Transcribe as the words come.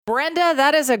Brenda,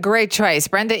 that is a great choice.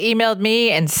 Brenda emailed me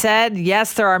and said,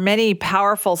 yes, there are many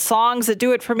powerful songs that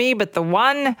do it for me, but the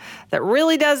one that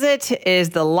really does it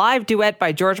is the live duet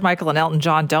by George Michael and Elton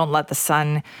John, Don't Let the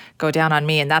Sun Go Down on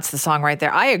Me. And that's the song right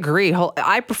there. I agree.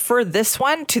 I prefer this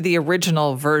one to the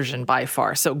original version by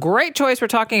far. So great choice. We're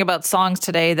talking about songs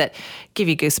today that give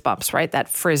you goosebumps, right? That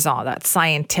frisson, that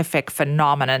scientific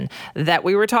phenomenon that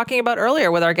we were talking about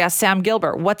earlier with our guest, Sam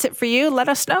Gilbert. What's it for you? Let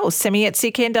us know.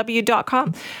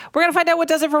 simi@cknw.com. We're going to find out what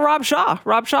does it for Rob Shaw.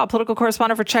 Rob Shaw, political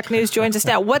correspondent for Czech News, joins us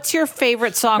now. What's your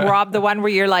favorite song, Rob? The one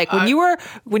where you're like, when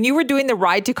you were doing the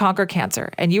Ride to Conquer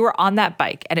Cancer and you were on that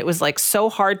bike and it was like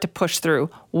so hard to push through,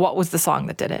 what was the song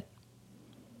that did it?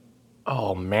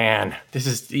 Oh, man, this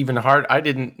is even hard. I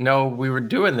didn't know we were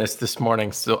doing this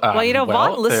morning. So,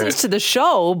 Vaughn listens to the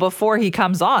show before he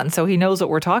comes on, so he knows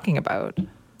what we're talking about.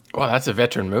 Well, that's a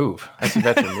veteran move. I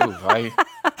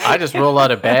just roll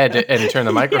out of bed and turn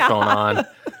the microphone on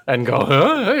and go,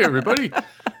 hey, everybody.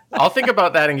 I'll think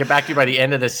about that and get back to you by the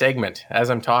end of the segment. As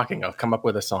I'm talking, I'll come up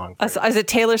with a song. Is it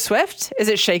Taylor Swift? Is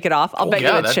it Shake It Off? I'll bet you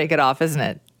it's Shake It Off, isn't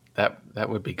it? That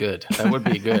would be good. That would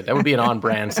be good. That would be an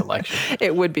on-brand selection.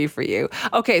 It would be for you.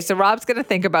 Okay, so Rob's going to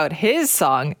think about his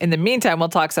song. In the meantime, we'll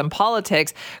talk some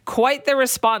politics. Quite the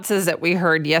responses that we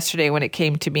heard yesterday when it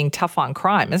came to being tough on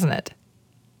crime, isn't it?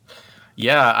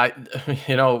 Yeah,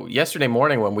 yesterday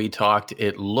morning when we talked,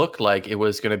 it looked like it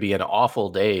was going to be an awful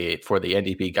day for the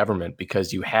NDP government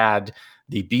because you had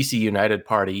the BC United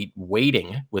Party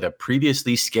waiting with a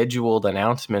previously scheduled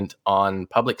announcement on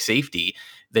public safety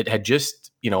that had just,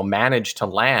 managed to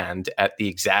land at the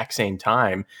exact same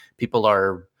time. People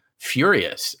are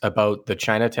furious about the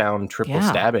Chinatown triple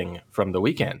stabbing from the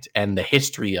weekend and the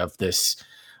history of this,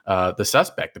 the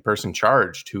suspect, the person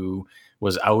charged who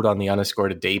was out on the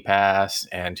unescorted day pass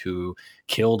and who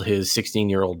killed his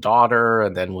 16-year-old daughter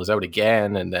and then was out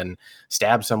again and then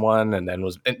stabbed someone and then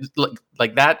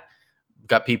like that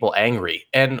got people angry.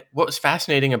 And what was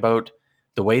fascinating about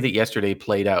the way that yesterday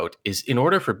played out is in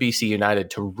order for BC United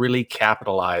to really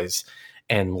capitalize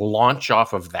and launch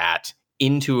off of that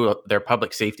into their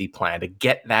public safety plan, to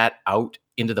get that out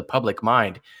into the public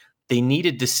mind, they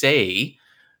needed to say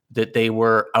that they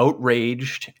were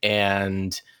outraged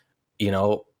and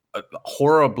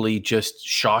horribly just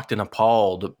shocked and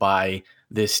appalled by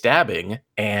this stabbing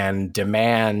and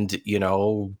demand,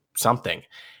 something.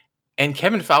 And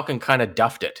Kevin Falcon kind of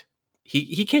duffed it.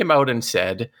 He came out and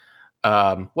said,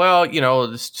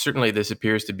 certainly this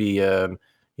appears to be a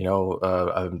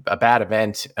bad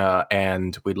event,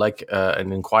 and we'd like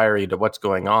an inquiry into what's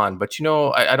going on. But,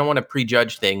 I don't want to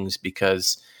prejudge things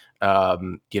because,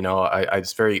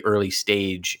 it's very early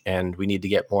stage and we need to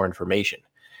get more information.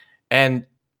 And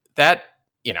that,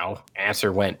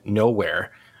 answer went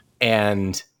nowhere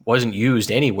and wasn't used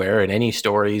anywhere in any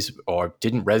stories or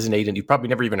didn't resonate. And you probably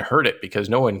never even heard it because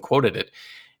no one quoted it.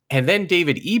 And then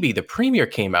David Eby, the premier,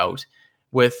 came out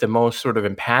with the most sort of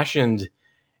impassioned,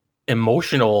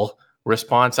 emotional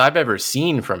response I've ever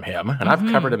seen from him. And I've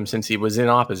covered him since he was in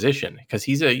opposition because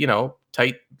he's a,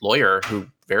 tight lawyer who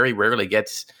very rarely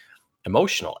gets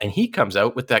emotional. And he comes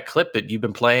out with that clip that you've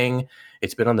been playing.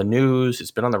 It's been on the news.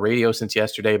 It's been on the radio since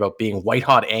yesterday about being white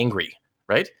hot angry,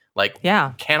 right?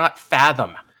 Cannot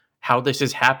fathom how this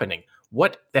is happening.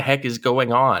 What the heck is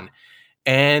going on?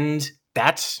 And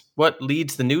that's what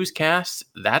leads the newscasts.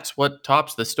 That's what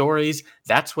tops the stories.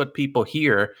 That's what people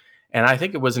hear. And I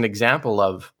think it was an example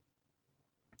of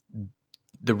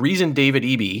the reason David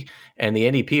Eby and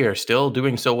the NDP are still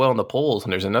doing so well in the polls.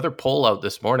 And there's another poll out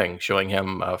this morning showing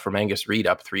him from Angus Reid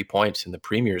up 3 points in the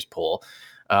Premier's poll.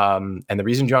 And the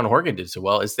reason John Horgan did so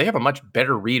well is they have a much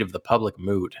better read of the public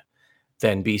mood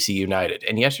than BC United.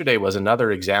 And yesterday was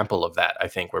another example of that, I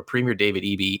think, where Premier David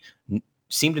Eby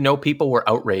seemed to know people were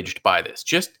outraged by this,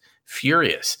 just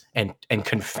furious and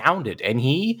confounded. And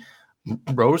he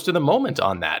rose to the moment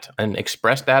on that and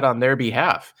expressed that on their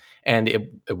behalf. And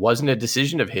it wasn't a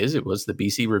decision of his. It was the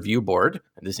BC Review Board,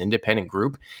 this independent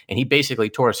group. And he basically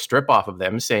tore a strip off of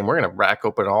them saying, we're going to rack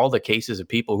open all the cases of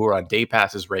people who are on day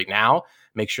passes right now,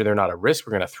 make sure they're not at risk.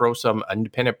 We're going to throw some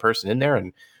independent person in there.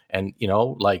 And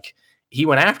he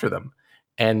went after them.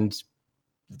 And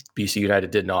BC United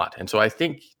did not. And so I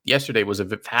think yesterday was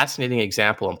a fascinating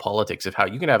example in politics of how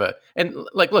you can have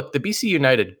look, the BC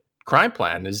United crime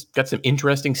plan has got some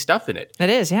interesting stuff in it. It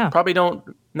is, yeah.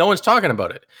 No one's talking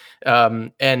about it.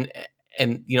 And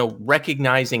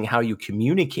recognizing how you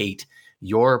communicate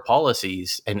your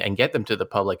policies and get them to the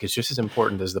public is just as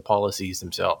important as the policies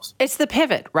themselves. It's the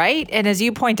pivot, right? And as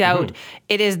you point out,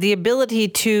 it is the ability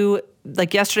to,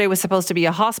 like yesterday was supposed to be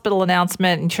a hospital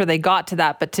announcement, and sure they got to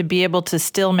that, but to be able to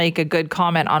still make a good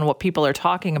comment on what people are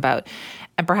talking about.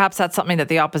 And perhaps that's something that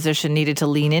the opposition needed to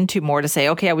lean into more to say,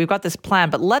 okay, we've got this plan,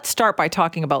 but let's start by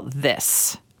talking about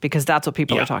this, because that's what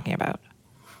people are talking about.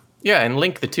 Yeah, and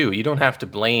link the two. You don't have to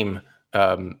blame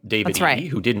David Eby,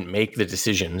 who didn't make the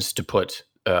decisions to put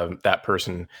that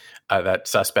person, that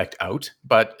suspect out.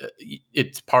 But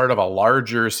it's part of a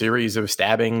larger series of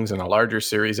stabbings and a larger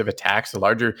series of attacks, a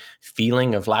larger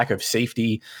feeling of lack of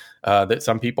safety that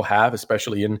some people have,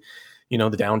 especially in,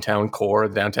 the downtown core,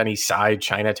 the downtown east side,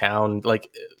 Chinatown.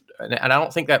 And I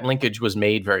don't think that linkage was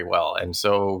made very well. And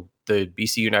so the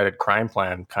BC United crime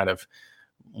plan kind of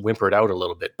whimpered out a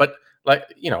little bit. But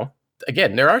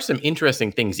again, there are some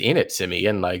interesting things in it, Simi.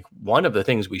 And one of the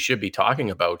things we should be talking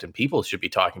about and people should be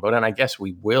talking about, and I guess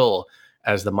we will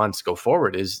as the months go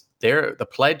forward, is the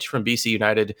pledge from BC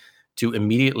United to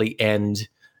immediately end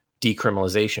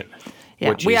decriminalization.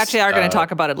 Yeah, we actually are going to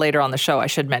talk about it later on the show. I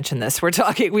should mention this.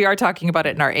 We are talking about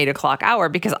it in our 8 o'clock hour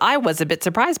because I was a bit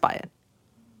surprised by it.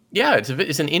 Yeah,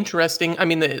 it's an interesting. I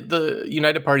mean, the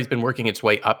United Party's been working its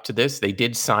way up to this. They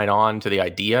did sign on to the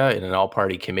idea in an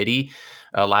all-party committee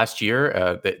last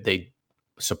year. They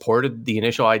supported the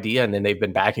initial idea, and then they've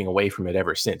been backing away from it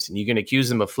ever since. And you can accuse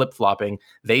them of flip-flopping.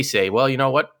 They say, well, you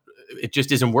know what? It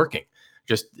just isn't working.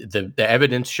 Just the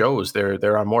evidence shows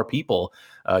there are more people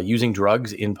using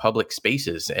drugs in public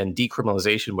spaces, and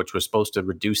decriminalization, which was supposed to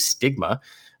reduce stigma,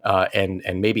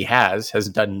 and maybe has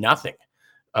done nothing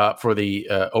for the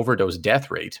overdose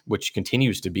death rate, which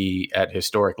continues to be at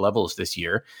historic levels this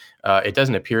year. It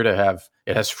doesn't appear to have.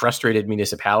 It has frustrated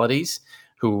municipalities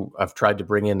who have tried to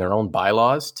bring in their own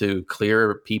bylaws to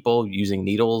clear people using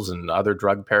needles and other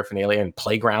drug paraphernalia in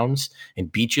playgrounds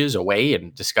and beaches away,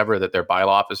 and discover that their bylaw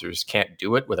officers can't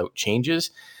do it without changes.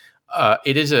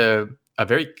 It is a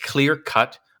very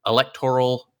clear-cut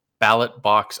electoral ballot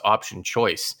box option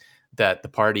choice that the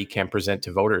party can present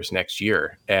to voters next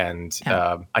year. And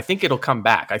I think it'll come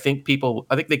back. I think they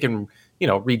can,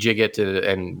 rejig it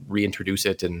and reintroduce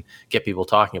it and get people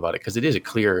talking about it, because it is a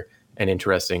clear and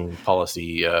interesting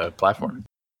policy platform.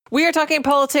 We are talking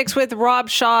politics with Rob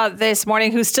Shaw this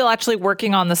morning, who's still actually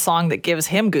working on the song that gives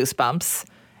him goosebumps.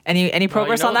 Any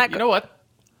progress on that? You know what?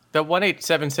 The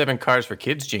 1877 Cars for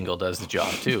Kids jingle does the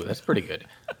job too. That's pretty good.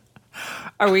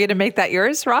 Are we going to make that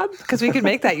yours, Rob? Because we could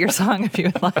make that your song if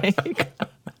you would like.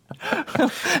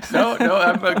 No,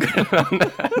 I'm good on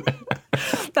that.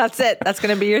 That's it. That's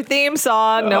going to be your theme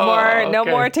song. No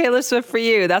more Taylor Swift for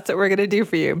you. That's what we're going to do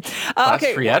for you. That's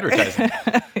free advertising.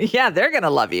 Yeah, they're going to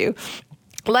love you.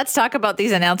 Let's talk about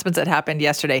these announcements that happened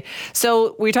yesterday.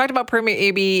 So we talked about Premier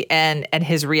Eby and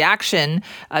his reaction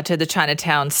to the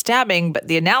Chinatown stabbing, but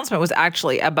the announcement was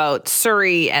actually about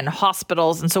Surrey and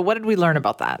hospitals. And so what did we learn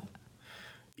about that?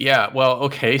 Yeah, well,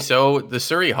 okay. So the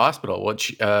Surrey Hospital,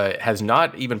 which has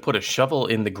not even put a shovel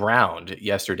in the ground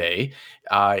yesterday,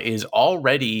 is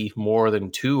already more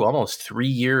than almost 3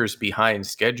 years behind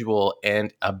schedule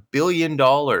and $1 billion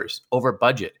over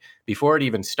budget before it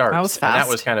even starts. That was fast. And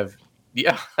that was kind of,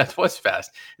 yeah, that was fast.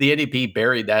 The NDP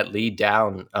buried that lead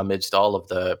down amidst all of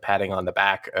the patting on the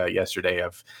back yesterday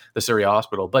of the Surrey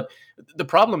Hospital. But the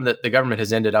problem that the government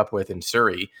has ended up with in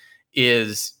Surrey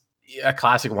is a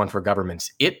classic one for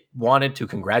governments. It wanted to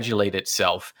congratulate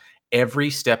itself every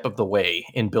step of the way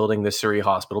in building the Surrey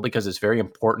Hospital because it's very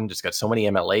important. It's got so many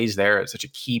MLAs there. It's such a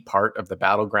key part of the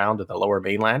battleground of the Lower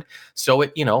Mainland. So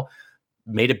it,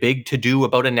 made a big to-do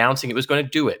about announcing it was going to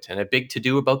do it, and a big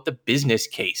to-do about the business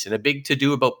case, and a big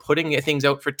to-do about putting things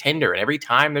out for tender. And every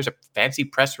time there's a fancy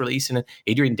press release and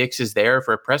Adrian Dix is there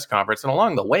for a press conference, and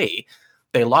along the way,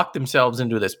 they locked themselves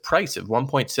into this price of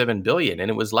 $1.7 billion. And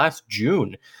it was last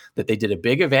June that they did a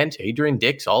big event. Adrian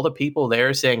Dix, all the people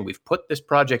there saying, we've put this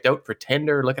project out for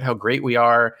tender. Look at how great we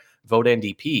are. Vote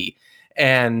NDP.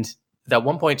 And that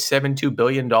 $1.72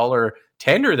 billion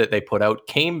tender that they put out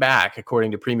came back,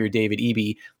 according to Premier David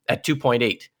Eby, at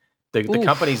 2.8. The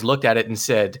companies looked at it and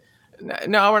said,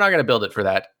 no, we're not going to build it for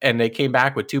that. And they came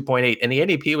back with 2.8. And the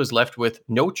NDP was left with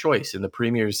no choice in the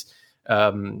Premier's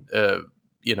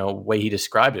way he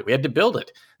described it. We had to build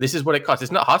it. This is what it costs.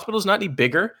 Hospital's not any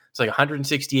bigger. It's like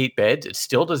 168 beds. It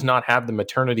still does not have the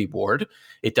maternity ward.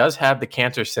 It does have the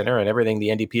cancer center and everything the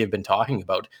NDP have been talking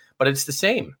about, but it's the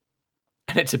same.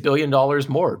 And it's $1 billion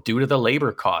more due to the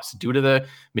labor costs, due to the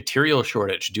material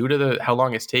shortage, due to how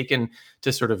long it's taken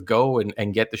to sort of go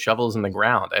and get the shovels in the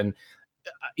ground. And,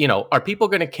 are people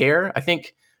going to care? I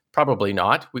think probably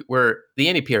not. The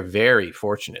NDP are very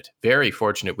fortunate.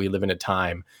 We live in a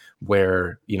time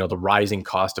where, the rising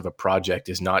cost of a project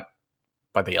is not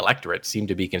by the electorate seem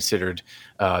to be considered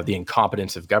the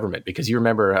incompetence of government. Because you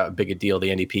remember how big a deal the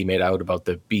NDP made out about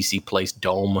the BC Place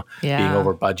Dome being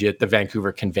over budget, the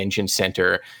Vancouver Convention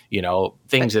Center,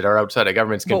 things that are outside of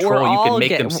government's control. You can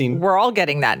make them seem... We're all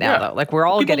getting that now, though. Like, we're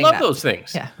all getting that. that. People love those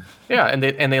things. Yeah. Yeah,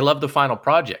 and they love the final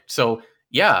project. So,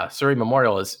 yeah, Surrey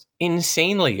Memorial is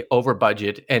insanely over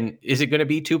budget. And is it going to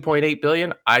be $2.8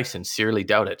 billion? I sincerely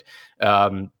doubt it.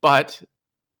 But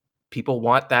people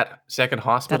want that second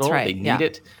hospital. That's right. They need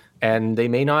it, and they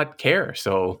may not care.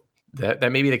 So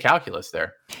that may be the calculus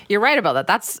there. You're right about that.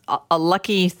 That's a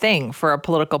lucky thing for a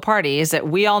political party, is that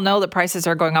we all know that prices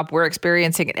are going up. We're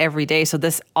experiencing it every day. So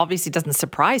this obviously doesn't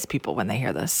surprise people when they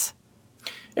hear this.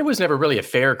 It was never really a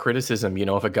fair criticism.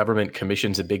 If a government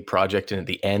commissions a big project and at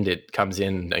the end it comes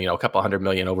in, a couple $100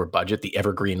 million over budget, the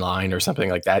Evergreen Line or something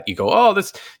like that, you go, oh,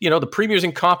 this, the premier's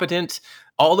incompetent.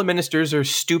 All the ministers are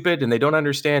stupid and they don't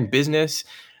understand business.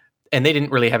 And they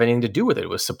didn't really have anything to do with it. It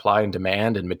was supply and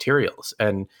demand and materials.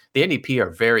 And the NDP are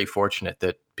very fortunate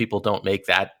that people don't make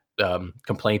that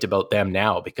complaint about them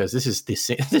now, because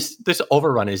this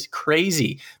overrun is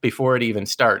crazy before it even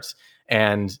starts.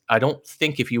 And I don't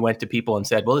think if you went to people and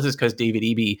said, well, this is because David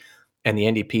Eby and the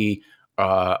NDP,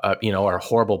 are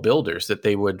horrible builders, that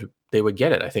they would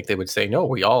get it. I think they would say, no,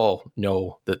 we all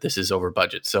know that this is over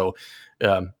budget. So,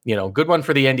 good one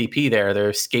for the NDP there.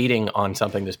 They're skating on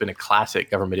something that's been a classic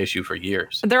government issue for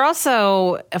years. They're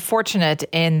also fortunate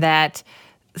in that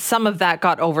some of that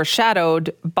got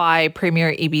overshadowed by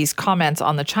Premier Eby's comments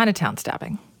on the Chinatown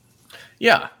stabbing.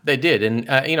 Yeah, they did. And,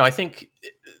 I think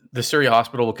the Surrey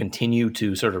Hospital will continue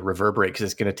to sort of reverberate because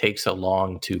it's going to take so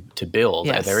long to build.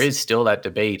 Yes. And there is still that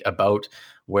debate about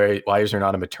why is there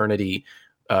not a maternity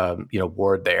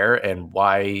ward there, and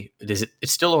why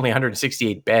it's still only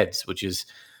 168 beds, which is,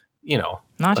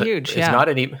 not huge. It's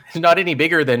not any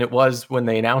bigger than it was when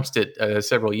they announced it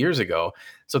several years ago.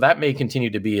 So that may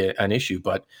continue to be an issue.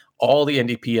 But all the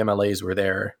NDP MLAs were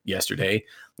there yesterday.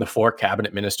 The 4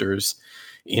 cabinet ministers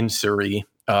in Surrey.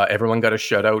 Everyone got a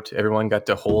shutout. Everyone got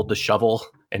to hold the shovel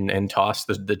and toss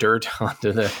the dirt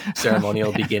onto the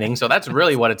ceremonial beginning. So that's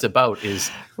really what it's about,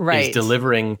 is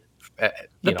delivering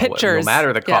the pictures, no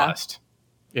matter the cost.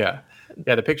 Yeah.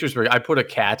 The pictures I put a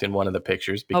cat in one of the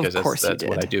pictures because that's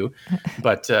what I do.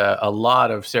 But a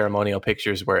lot of ceremonial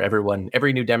pictures where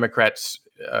every New Democrat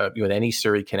with any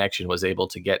Surrey connection was able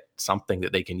to get something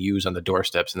that they can use on the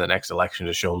doorsteps in the next election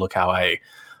to show, look how I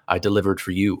delivered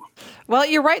for you. Well,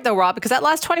 you're right, though, Rob, because that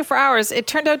last 24 hours, it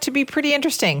turned out to be pretty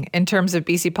interesting in terms of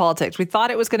BC politics. We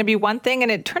thought it was going to be one thing,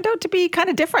 and it turned out to be kind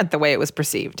of different the way it was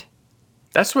perceived.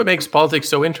 That's what makes politics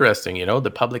so interesting,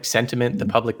 the public sentiment, the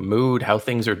public mood, how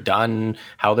things are done,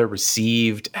 how they're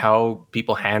received, how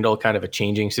people handle kind of a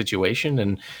changing situation.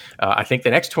 And I think the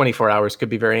next 24 hours could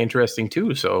be very interesting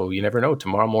too. So you never know.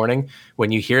 Tomorrow morning,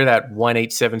 when you hear that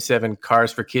 1-877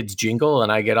 Cars for Kids jingle and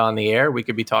I get on the air, we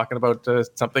could be talking about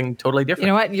something totally different. You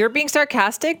know what? You're being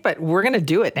sarcastic, but we're going to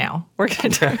do it now. We're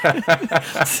going to do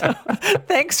it. So,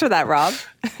 thanks for that, Rob.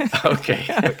 Okay.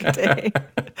 Okay.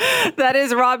 That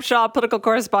is Rob Shaw, political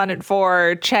correspondent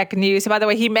for Czech News. By the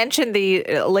way, he mentioned the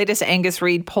latest Angus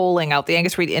Reid polling out. The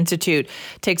Angus Reid Institute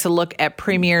takes a look at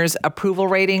premiers' approval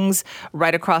ratings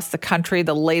right across the country.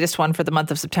 The latest one for the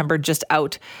month of September just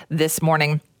out this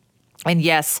morning. And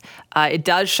yes, it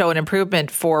does show an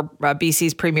improvement for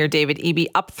BC's Premier David Eby,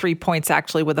 up 3 points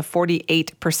actually, with a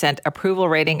 48% approval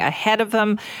rating. Ahead of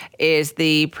them is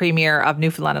the Premier of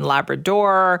Newfoundland and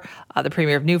Labrador, the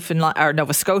Premier of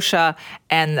Nova Scotia,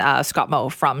 and Scott Moe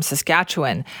from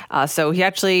Saskatchewan. So he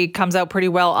actually comes out pretty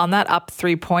well on that, up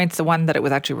 3 points. The one that it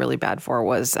was actually really bad for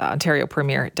was Ontario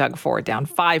Premier Doug Ford, down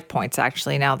 5 points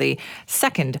actually. Now the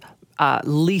second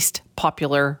least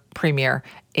popular premier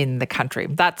in the country.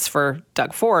 That's for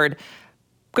Doug Ford.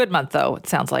 Good month, though, it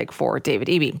sounds like, for David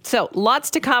Eby. So lots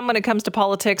to come when it comes to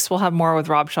politics. We'll have more with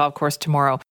Rob Shaw, of course, tomorrow